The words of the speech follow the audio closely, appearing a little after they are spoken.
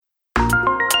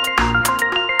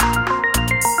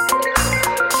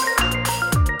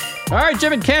All right,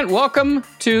 Jim and Kent, welcome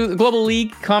to the Global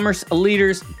eCommerce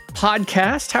Leaders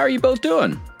Podcast. How are you both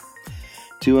doing?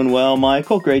 Doing well,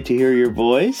 Michael. Great to hear your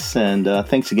voice. And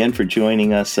thanks again for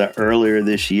joining us earlier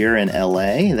this year in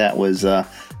LA. That was, I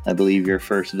believe, your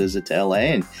first visit to LA.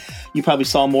 And you probably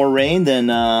saw more rain than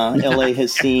LA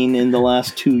has seen in the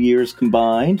last 2 years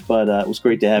combined. But it was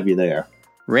great to have you there.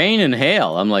 Rain and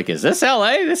hail. I'm like, is this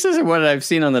LA? This isn't what I've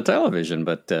seen on the television.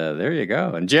 But there you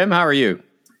go. And Jim, how are you?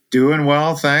 Doing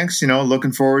well, thanks.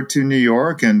 Looking forward to New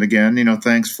York. And again,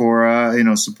 thanks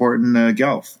for, supporting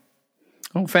Guelph.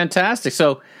 Oh, fantastic.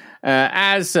 So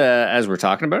as we're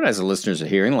talking about, as the listeners are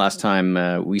hearing, last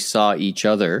time we saw each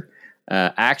other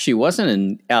actually wasn't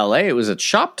in LA. It was at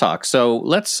Shop Talk. So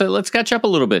let's catch up a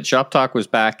little bit. Shop Talk was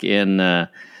back in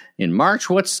March.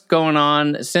 What's going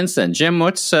on since then? Jim,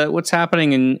 what's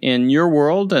happening in your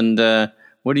world? And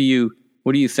what are you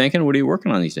thinking? What are you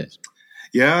working on these days?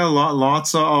 Yeah,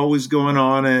 lots always going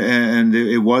on, and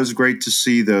it was great to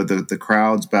see the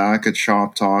crowds back at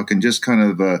Shop Talk and just kind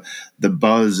of the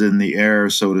buzz in the air,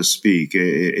 so to speak.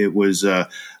 It was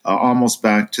almost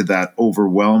back to that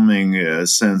overwhelming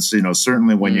sense,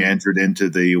 certainly when you entered into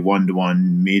the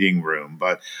one-to-one meeting room.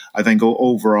 But I think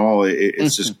overall,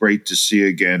 it's just great to see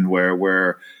again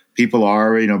where people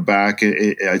are, back.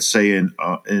 I'd say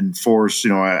in force,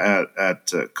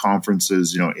 at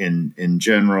conferences, in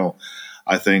general.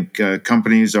 I think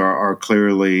companies are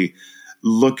clearly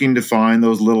looking to find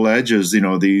those little edges.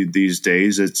 These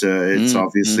days it's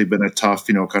obviously been a tough,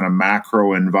 kind of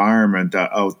macro environment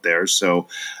out there. So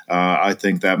I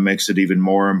think that makes it even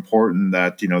more important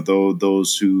that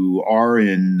those who are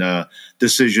in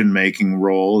decision making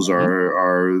roles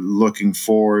are looking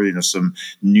for some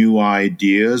new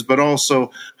ideas, but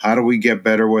also how do we get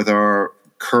better with our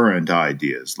current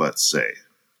ideas? Let's say.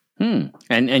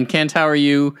 And Kent, how are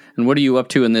you? And what are you up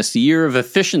to in this year of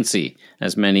efficiency,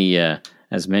 as many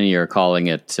are calling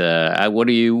it? What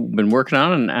have you been working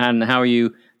on, and how are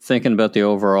you thinking about the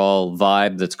overall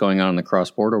vibe that's going on in the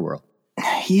cross-border world?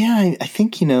 Yeah, I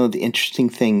think the interesting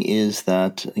thing is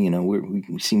that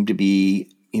we seem to be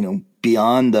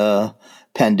beyond the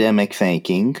pandemic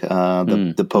thinking.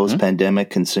 The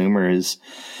post-pandemic consumer is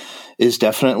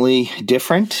definitely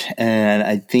different. And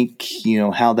I think,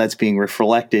 how that's being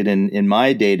reflected in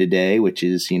my day-to-day, which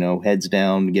is, heads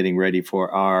down, getting ready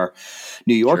for our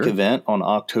New York event on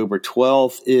October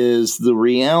 12th, is the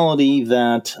reality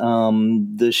that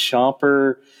the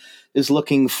shopper is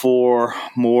looking for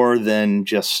more than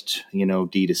just,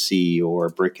 D2C or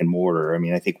brick and mortar. I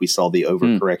mean, I think we saw the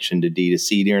overcorrection to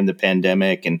D2C during the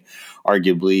pandemic, and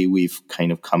arguably we've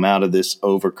kind of come out of this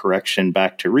overcorrection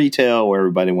back to retail where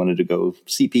everybody wanted to go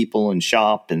see people and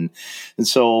shop. And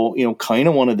so, kind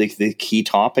of one of the key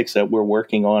topics that we're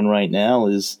working on right now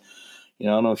is, I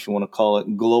don't know if you want to call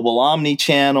it global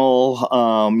omni-channel,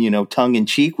 tongue in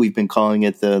cheek. We've been calling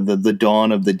it the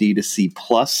dawn of the D2C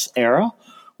plus era,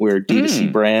 where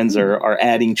D2C brands are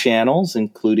adding channels,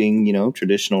 including,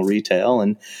 traditional retail.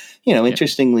 And,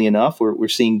 interestingly enough, we're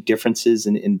seeing differences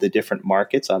in the different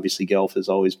markets. Obviously, Guelph has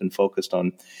always been focused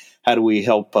on how do we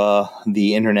help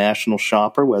the international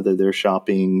shopper, whether they're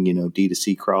shopping,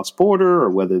 D2C cross-border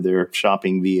or whether they're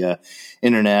shopping via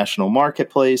international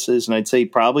marketplaces. And I'd say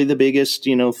probably the biggest,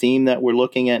 theme that we're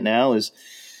looking at now is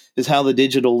how the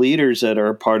digital leaders that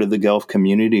are part of the Guelph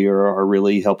community are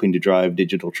really helping to drive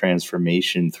digital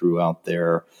transformation throughout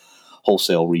their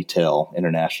wholesale, retail,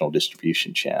 international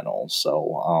distribution channels.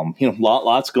 So,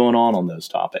 lots going on those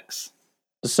topics.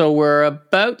 So we're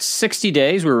about 60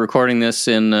 days. We're recording this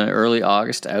in early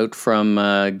August out from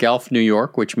Guelph, New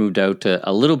York, which moved out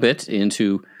a little bit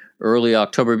into early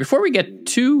October. Before we get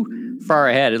too far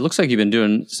ahead, it looks like you've been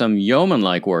doing some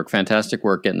yeoman-like work, fantastic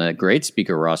work, getting a great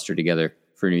speaker roster together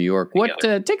for New York.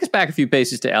 Take us back a few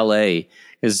paces to LA,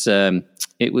 because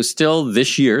it was still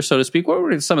this year, so to speak. What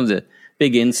were some of the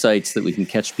big insights that we can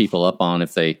catch people up on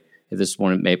if this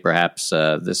one may perhaps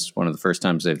this is one of the first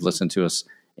times they've listened to us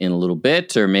in a little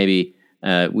bit, or maybe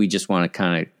we just want to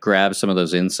kind of grab some of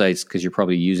those insights because you're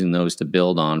probably using those to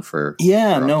build on for.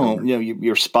 Yeah, no,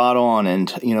 you're spot on.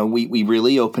 And, we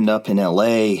really opened up in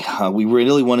LA. We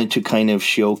really wanted to kind of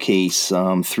showcase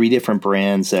 3 different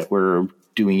brands that were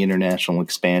doing international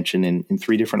expansion in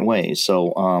 3 different ways.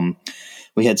 So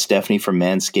we had Stephanie from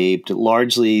Manscaped.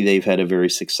 Largely, they've had a very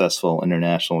successful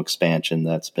international expansion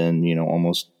that's been,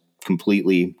 almost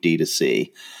completely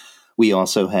D2C. We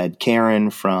also had Karen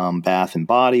from Bath and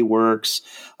Body Works.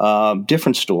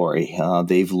 Different story.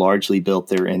 They've largely built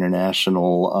their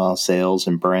international sales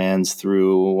and brands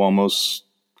through almost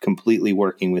completely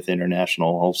working with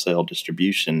international wholesale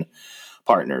distribution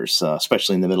partners,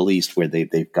 especially in the Middle East, where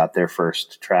they've got their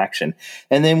first traction.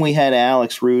 And then we had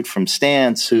Alex Root from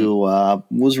Stance, who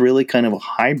was really kind of a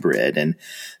hybrid, and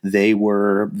they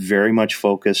were very much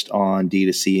focused on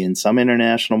D2C in some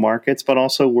international markets, but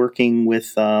also working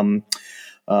with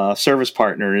service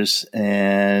partners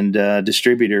and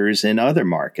distributors in other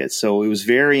markets. So it was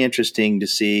very interesting to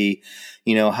see,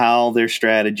 how their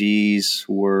strategies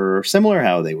were similar,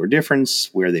 how they were different,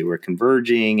 where they were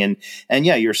converging. And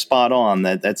yeah, you're spot on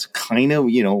that's kind of,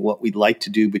 what we'd like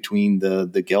to do between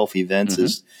the Guelph events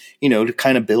is, to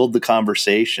kind of build the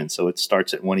conversation. So it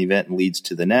starts at one event and leads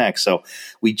to the next. So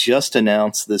we just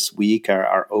announced this week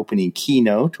our opening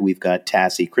keynote. We've got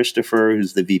Tassie Christopher,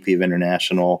 who's the VP of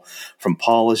International from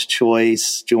Paula's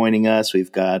Choice, joining us.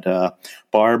 We've got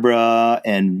Barbara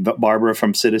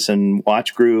from Citizen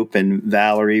Watch Group and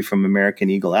Valerie from American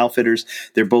Eagle Outfitters.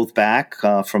 They're both back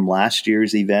from last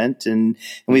year's event. And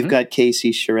we've got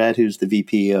Casey Charette, who's the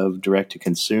VP of Direct to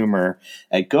Consumer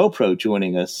at GoPro,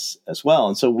 joining us as well.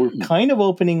 And so we're kind of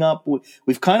opening up.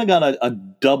 We've kind of got a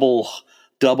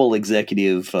double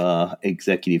executive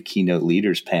keynote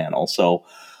leaders panel. So,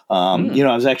 I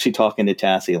was actually talking to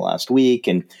Tassie last week,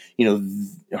 and,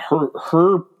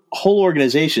 her whole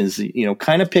organization is,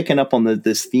 kind of picking up on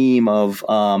this theme of,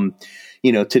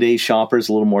 today's shoppers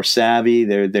a little more savvy.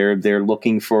 They're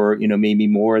looking for, maybe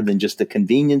more than just the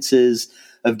conveniences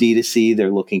of D2C. They're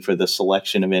looking for the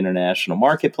selection of international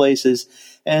marketplaces,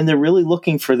 and they're really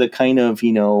looking for the kind of,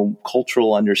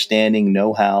 cultural understanding,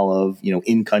 know-how of,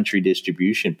 in-country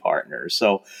distribution partners.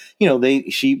 So,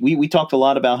 we talked a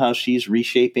lot about how she's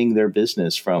reshaping their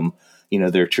business from,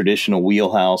 their traditional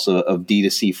wheelhouse of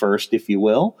D2C first, if you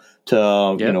will,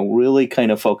 to, really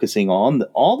kind of focusing on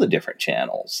all the different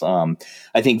channels.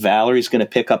 I think Valerie's going to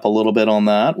pick up a little bit on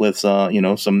that with,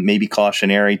 some maybe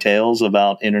cautionary tales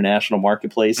about international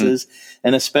marketplaces,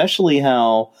 and especially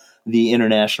how the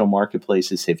international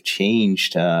marketplaces have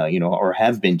changed, or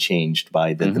have been changed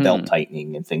by the belt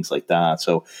tightening and things like that.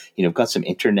 So, we've got some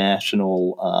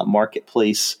international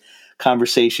marketplace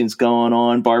conversations going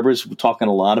on. Barbara's talking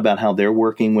a lot about how they're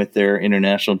working with their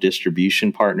international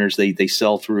distribution partners. They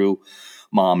sell through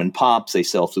mom and pops. They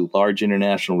sell through large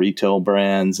international retail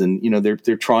brands, and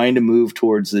they're trying to move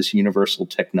towards this universal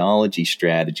technology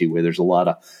strategy where there's a lot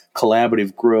of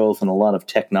collaborative growth and a lot of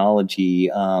technology,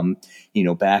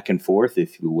 back and forth,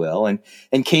 if you will.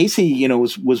 And Casey,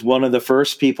 was one of the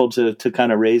first people to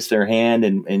kind of raise their hand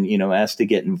and ask to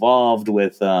get involved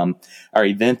with our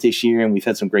event this year. And we've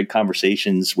had some great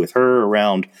conversations with her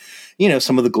around,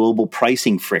 some of the global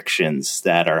pricing frictions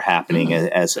that are happening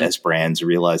as brands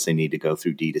realize they need to go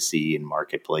through D2C and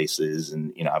marketplaces,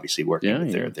 and obviously working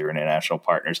with their international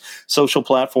partners. Social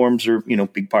platforms are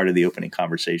big part of the opening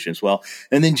conversation as well.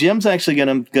 And then Jim's actually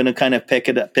going to kind of pick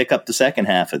up the second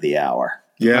half of the hour.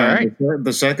 Yeah, right.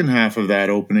 The second half of that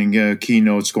opening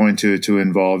keynote's going to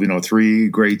involve, three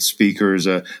great speakers: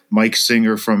 Mike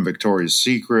Singer from Victoria's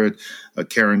Secret,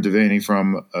 Karen Devaney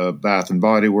from Bath and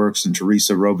Body Works, and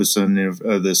Teresa Robeson,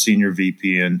 the Senior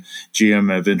VP and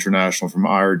GM of International from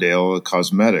Iredale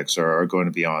Cosmetics, are going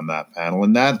to be on that panel.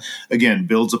 And that, again,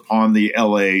 builds upon the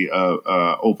LA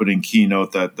opening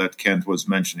keynote that Kent was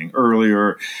mentioning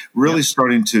earlier, really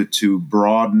starting to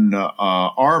broaden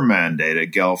our mandate at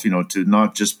Guelph, to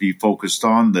not just be focused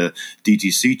on the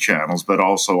DTC channels, but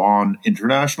also on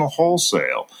international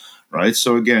wholesale. Right.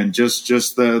 So again, just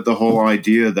the whole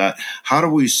idea that how do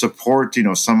we support,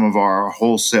 some of our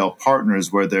wholesale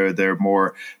partners, whether they're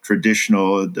more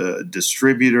traditional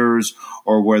distributors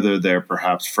or whether they're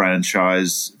perhaps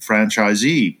franchisee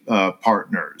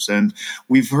partners. And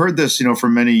we've heard this, for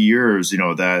many years,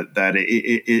 that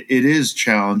it is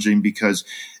challenging because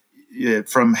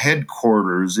from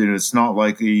headquarters, it's not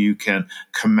like you can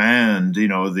command,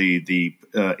 the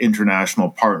international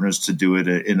partners to do it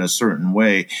in a certain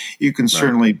way. You can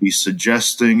certainly be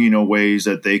suggesting, ways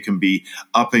that they can be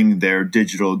upping their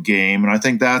digital game. And I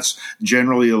think that's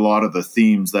generally a lot of the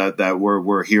themes that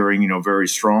we're hearing, very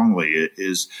strongly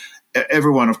is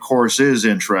everyone, of course, is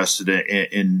interested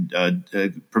in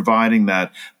providing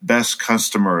that best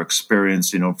customer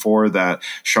experience, for that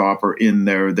shopper in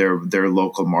their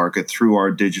local market through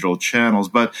our digital channels.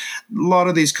 But a lot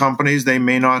of these companies, they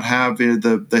may not have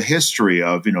the history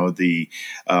of, the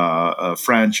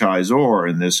franchisor,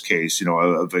 in this case,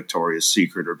 a Victoria's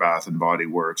Secret or Bath and Body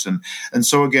Works. And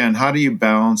so again, how do you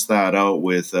balance that out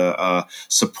with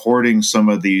supporting some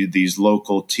of these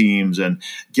local teams and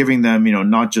giving them,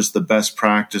 not just the the best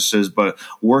practices, but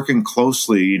working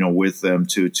closely, with them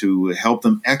to help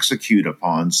them execute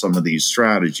upon some of these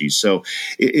strategies. So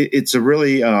it's a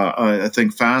really, I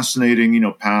think, fascinating,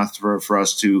 path for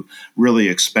us to really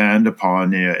expand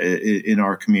upon in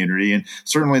our community. And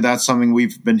certainly that's something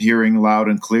we've been hearing loud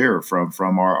and clear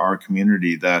from our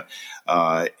community, that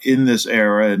in this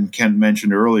era, and Kent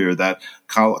mentioned earlier that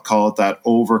call it that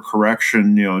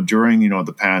overcorrection, during,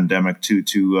 the pandemic to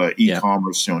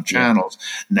e-commerce, channels.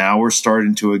 Now we're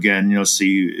starting to again,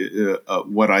 see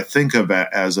what I think of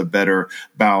as a better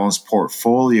balanced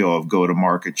portfolio of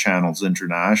go-to-market channels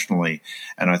internationally.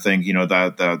 And I think,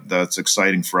 that's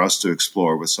exciting for us to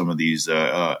explore with some of these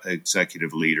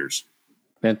executive leaders.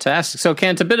 Fantastic. So,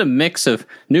 Kent, a bit of mix of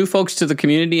new folks to the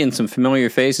community and some familiar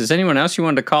faces. Anyone else you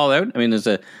wanted to call out? I mean, there's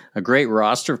a great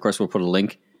roster. Of course, we'll put a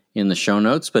link in the show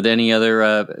notes. But any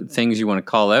other things you want to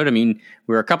call out? I mean,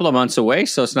 we're a couple of months away,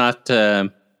 so it's not,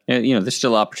 there's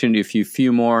still opportunity. A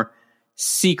few more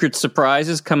secret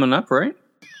surprises coming up, right?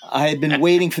 I had been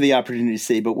waiting for the opportunity to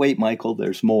say, but wait, Michael,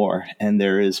 there's more, and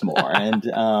there is more. And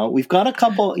we've got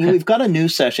a new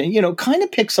session, kind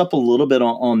of picks up a little bit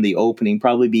on the opening,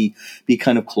 probably be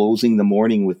kind of closing the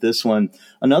morning with this one.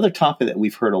 Another topic that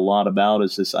we've heard a lot about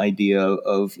is this idea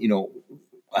of,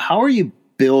 how are you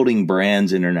building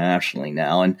brands internationally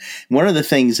now? And one of the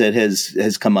things that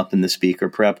has come up in the speaker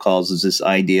prep calls is this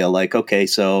idea like, okay,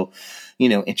 so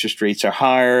interest rates are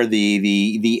higher.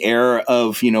 The era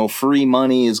of, free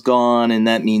money is gone. And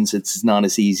that means it's not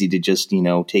as easy to just,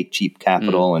 take cheap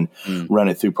capital and run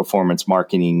it through performance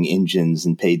marketing engines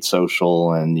and paid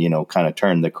social and, kind of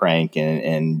turn the crank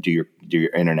and do your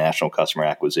international customer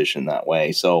acquisition that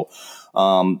way. So,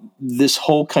 this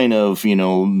whole kind of, the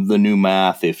new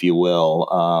math, if you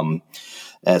will,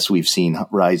 as we've seen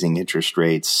rising interest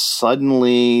rates,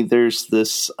 suddenly there's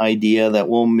this idea that,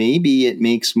 well, maybe it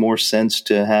makes more sense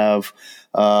to have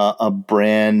a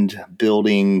brand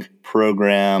building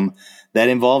program that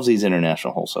involves these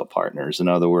international wholesale partners. In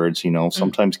other words,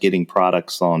 sometimes getting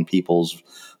products on people's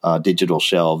digital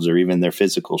shelves or even their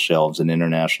physical shelves in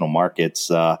international markets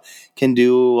can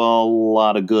do a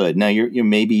lot of good. Now,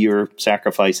 you're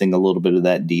sacrificing a little bit of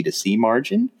that D2C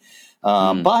margin.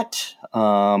 But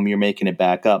you're making it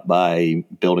back up by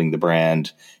building the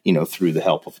brand, through the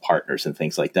help of partners and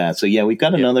things like that. So, yeah, we've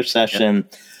got another session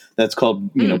that's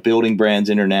called, Building Brands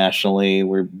Internationally,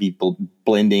 where people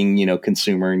blending,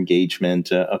 consumer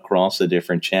engagement across the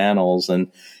different channels.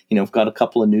 And, we've got a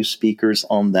couple of new speakers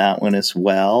on that one as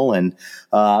well. And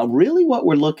really what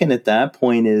we're looking at that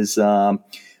point is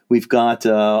we've got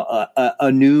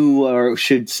a new, or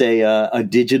should say, a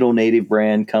digital native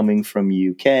brand coming from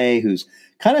UK who's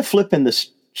kind of flipping the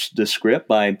script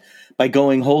by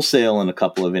going wholesale in a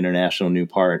couple of international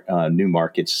new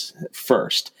markets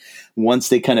first. Once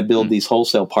they kind of build these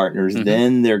wholesale partners,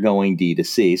 then they're going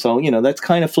D2C. So, that's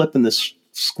kind of flipping the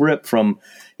script from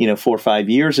 4 or 5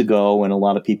 years ago when a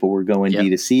lot of people were going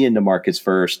D2C into markets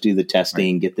first, do the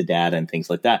testing, get the data and things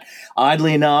like that.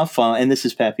 Oddly enough, and this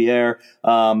is Papier,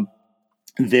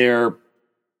 their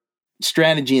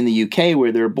strategy in the UK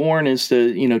where they're born is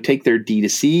to, take their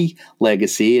D2C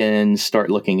legacy and start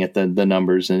looking at the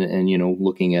numbers and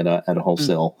looking at a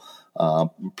wholesale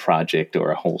project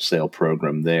or a wholesale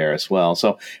program there as well.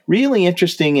 So really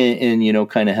interesting in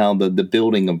kind of how the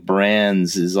building of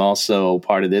brands is also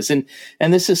part of this. And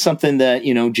this is something that,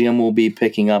 Jim will be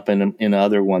picking up in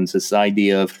other ones, this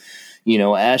idea of,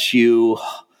 as you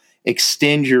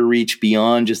extend your reach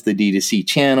beyond just the D2C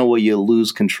channel, where you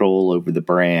lose control over the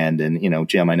brand. And,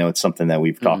 Jim, I know it's something that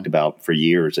we've talked about for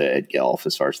years at Guelph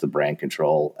as far as the brand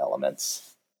control elements.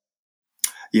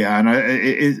 Yeah,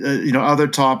 and other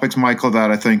topics, Michael,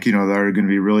 that I think that are going to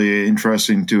be really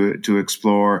interesting to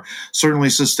explore. Certainly,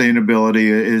 sustainability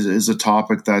is a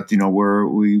topic that where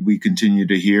we continue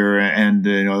to hear,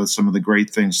 and some of the great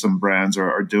things some brands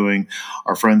are doing.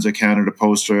 Our friends at Canada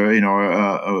Post,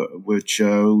 which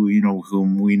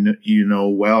whom we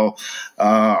well,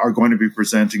 are going to be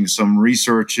presenting some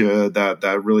research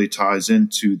that really ties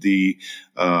into the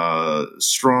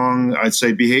strong, I'd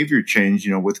say, behavior change,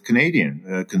 with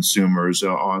Canadian consumers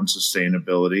on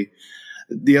sustainability.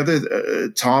 The other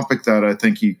topic that I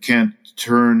think you can't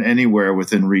turn anywhere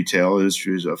within retail is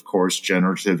of course,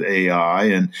 generative AI,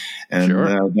 and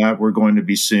sure. That we're going to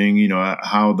be seeing,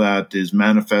 how that is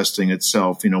manifesting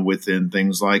itself, within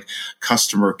things like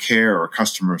customer care or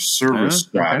customer service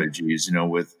strategies,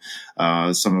 with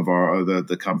some of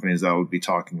the companies that would be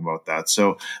talking about that.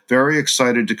 So very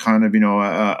excited to kind of,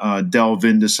 delve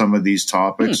into some of these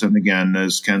topics. And again,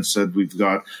 as Ken said, we've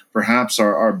got perhaps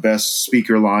our best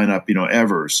speaker lineup,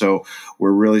 ever. So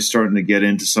we're really starting to get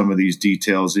into some of these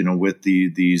details, with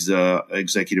these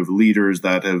executive leaders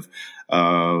that have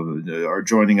are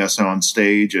joining us on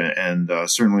stage, and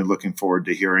certainly looking forward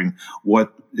to hearing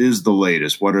what is the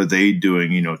latest. What are they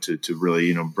doing, to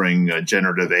really, bring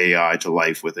generative AI to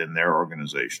life within their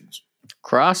organizations?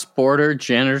 Cross-border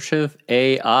generative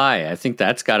AI. I think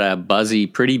that's got a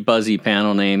pretty buzzy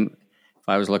panel name. If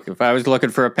I was looking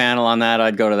for a panel on that,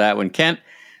 I'd go to that one. Kent,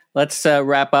 let's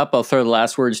wrap up. I'll throw the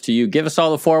last words to you. Give us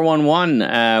all the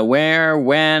 411. Where,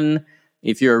 when,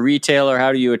 if you're a retailer,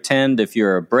 how do you attend? If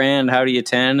you're a brand, how do you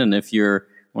attend? And if you're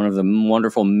one of the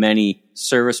wonderful many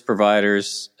service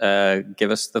providers,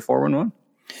 give us the 411.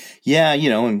 Yeah,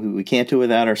 and we can't do it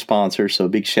without our sponsors, so a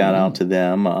big shout out to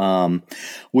them.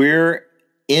 We're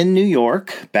in New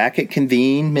York, back at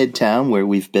Convene Midtown, where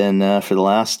we've been for the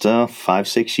last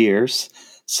 5-6 years.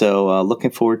 So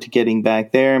looking forward to getting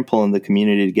back there and pulling the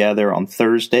community together on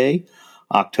Thursday,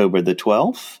 October the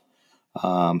 12th.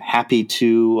 Happy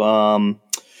to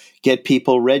get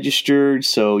people registered,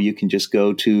 so you can just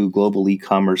go to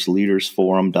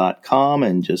globalecommerceleadersforum.com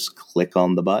and just click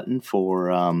on the button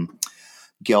for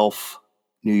Guelph,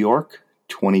 New York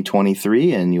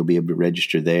 2023, and you'll be able to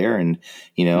register there. And,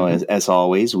 as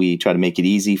always, we try to make it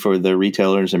easy for the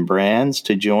retailers and brands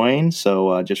to join.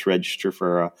 So just register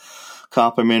for a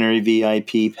complimentary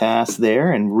VIP pass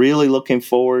there, and really looking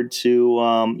forward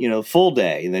to, full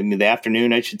day. The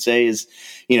afternoon, I should say, is,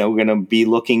 we're going to be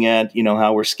looking at,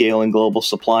 how we're scaling global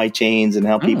supply chains and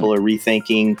how people are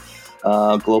rethinking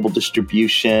global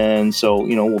distribution. So,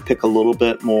 we'll pick a little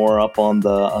bit more up on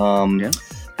the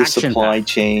supply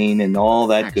chain and all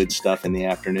that good stuff in the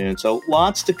afternoon. So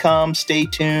lots to come. Stay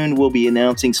tuned. We'll be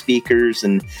announcing speakers,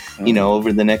 and,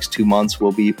 over the next 2 months,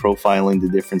 we'll be profiling the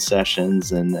different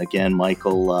sessions. And again,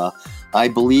 Michael, I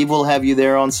believe we'll have you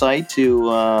there on site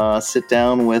to sit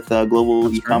down with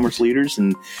global e-commerce leaders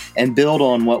and build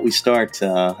on what we start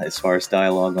as far as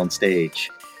dialogue on stage.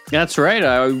 That's right.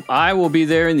 I will be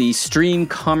there in the Stream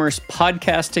Commerce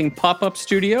Podcasting pop-up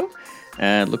studio.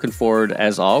 Looking forward,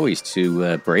 as always,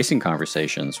 to bracing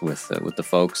conversations with the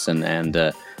folks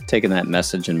and taking that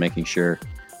message and making sure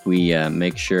we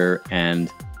make sure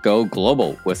and go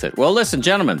global with it. Well, listen,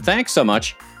 gentlemen, thanks so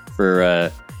much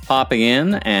for popping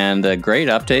in, and a great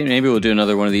update. Maybe we'll do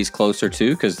another one of these closer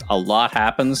too, because a lot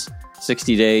happens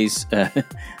 60 days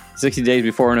 60 days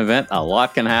before an event. A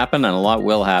lot can happen, and a lot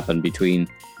will happen between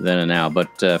then and now.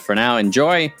 But for now,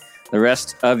 enjoy the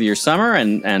rest of your summer,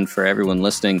 and for everyone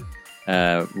listening,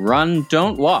 run,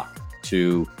 don't walk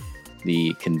to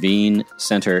the Convene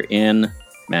Center in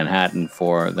Manhattan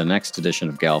for the next edition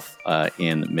of Guelph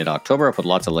in mid-October. I'll put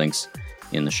lots of links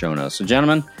in the show notes. So,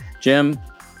 gentlemen, Jim,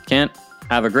 Kent,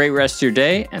 have a great rest of your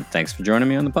day, and thanks for joining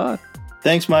me on the pod.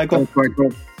 Thanks, Michael. Thanks,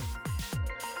 Michael.